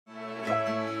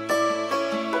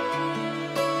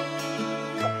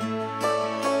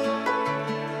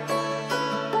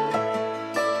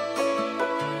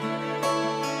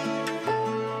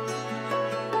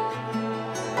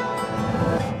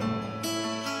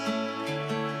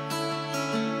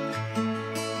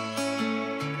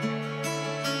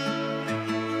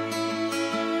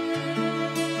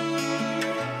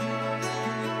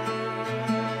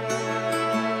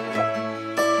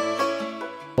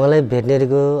मलाई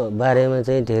भेटनेरीको बारेमा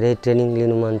चाहिँ धेरै ट्रेनिङ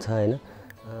लिनु मन छ हैन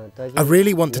I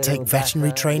really want to take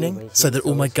veterinary training so that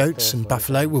all my goats and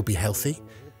buffalo will be healthy.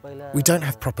 We don't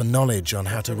have proper knowledge on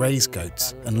how to raise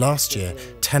goats, and last year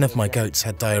 10 of my goats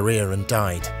had diarrhea and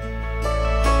died.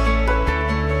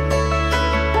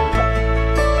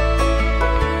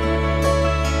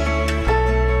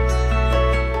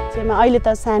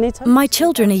 My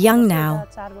children are young now.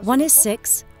 One is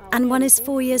 6 and one is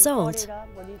 4 years old.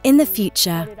 In the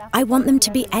future, I want them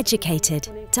to be educated,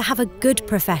 to have a good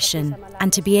profession,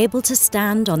 and to be able to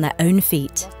stand on their own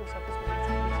feet.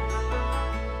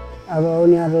 I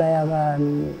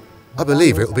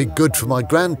believe it will be good for my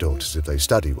granddaughters if they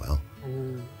study well.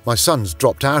 My sons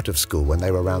dropped out of school when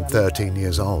they were around 13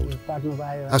 years old.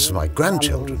 As for my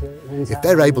grandchildren, if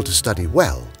they're able to study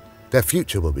well, their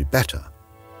future will be better.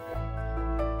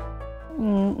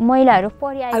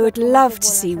 I would love to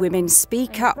see women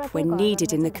speak up when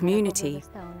needed in the community.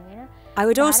 I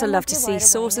would also love to see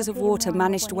sources of water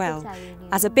managed well,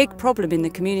 as a big problem in the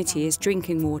community is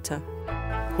drinking water.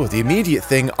 Well, the immediate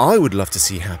thing I would love to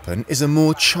see happen is a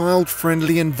more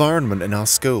child-friendly environment in our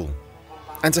school,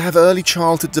 and to have early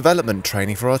childhood development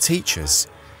training for our teachers.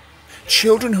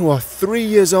 Children who are 3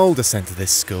 years old are sent to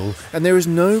this school, and there is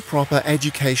no proper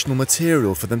educational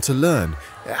material for them to learn,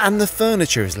 and the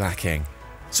furniture is lacking,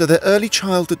 so their early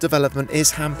childhood development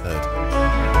is hampered.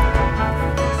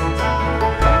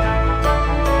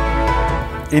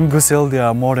 In Ghusel, there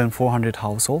are more than 400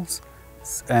 households,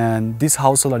 and these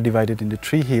households are divided into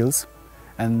 3 hills,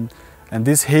 and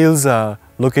these hills are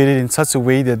located in such a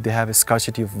way that they have a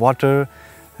scarcity of water.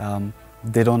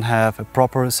 They don't have a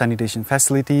proper sanitation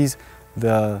facilities.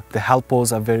 The health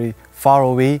posts are very far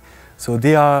away, so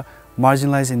they are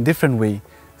marginalized in different way.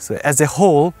 So as a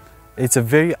whole, it's a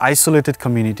very isolated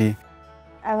community.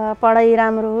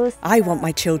 I want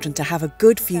my children to have a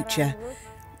good future,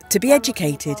 to be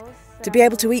educated, to be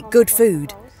able to eat good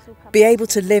food, be able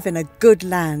to live in a good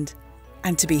land,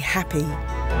 and to be happy.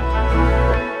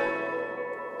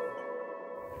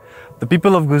 The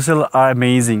people of Ghusel are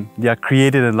amazing. They are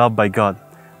created and loved by God.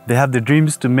 They have the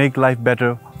dreams to make life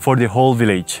better for the whole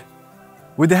village.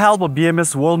 With the help of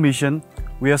BMS World Mission,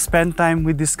 we have spent time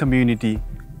with this community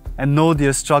and know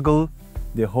their struggle,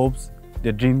 their hopes,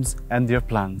 their dreams and their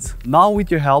plans. Now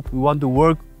with your help, we want to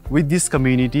work with this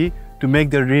community to make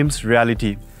their dreams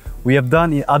reality. We have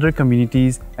done in other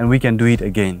communities and we can do it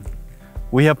again.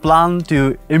 We have planned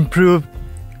to improve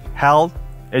health,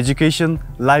 education,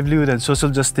 livelihood and social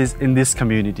justice in this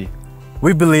community.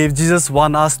 We believe Jesus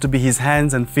wants us to be His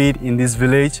hands and feet in this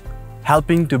village,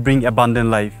 helping to bring abundant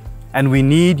life. And we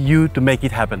need you to make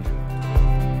it happen.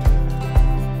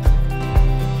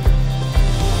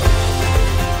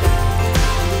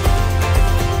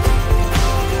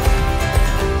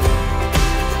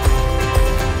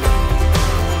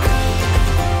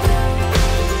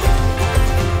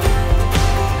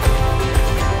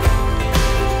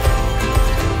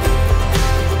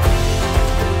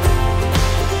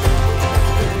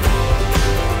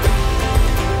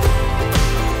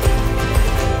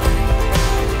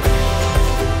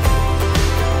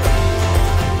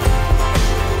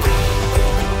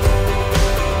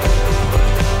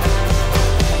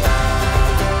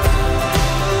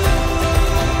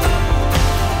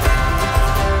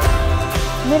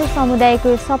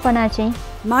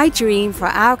 My dream for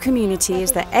our community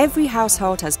is that every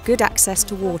household has good access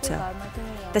to water,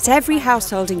 that every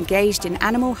household engaged in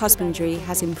animal husbandry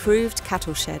has improved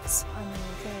cattle sheds,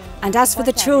 and as for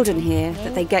the children here,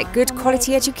 that they get good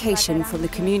quality education from the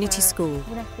community school.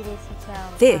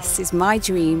 This is my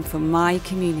dream for my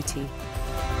community.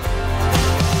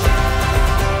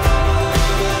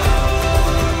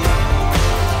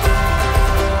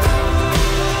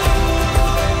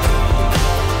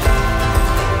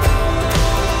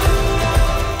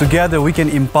 Together we can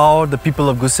empower the people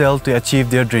of Ghusel to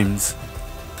achieve their dreams.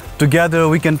 Together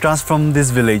we can transform this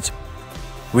village.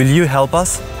 Will you help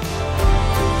us?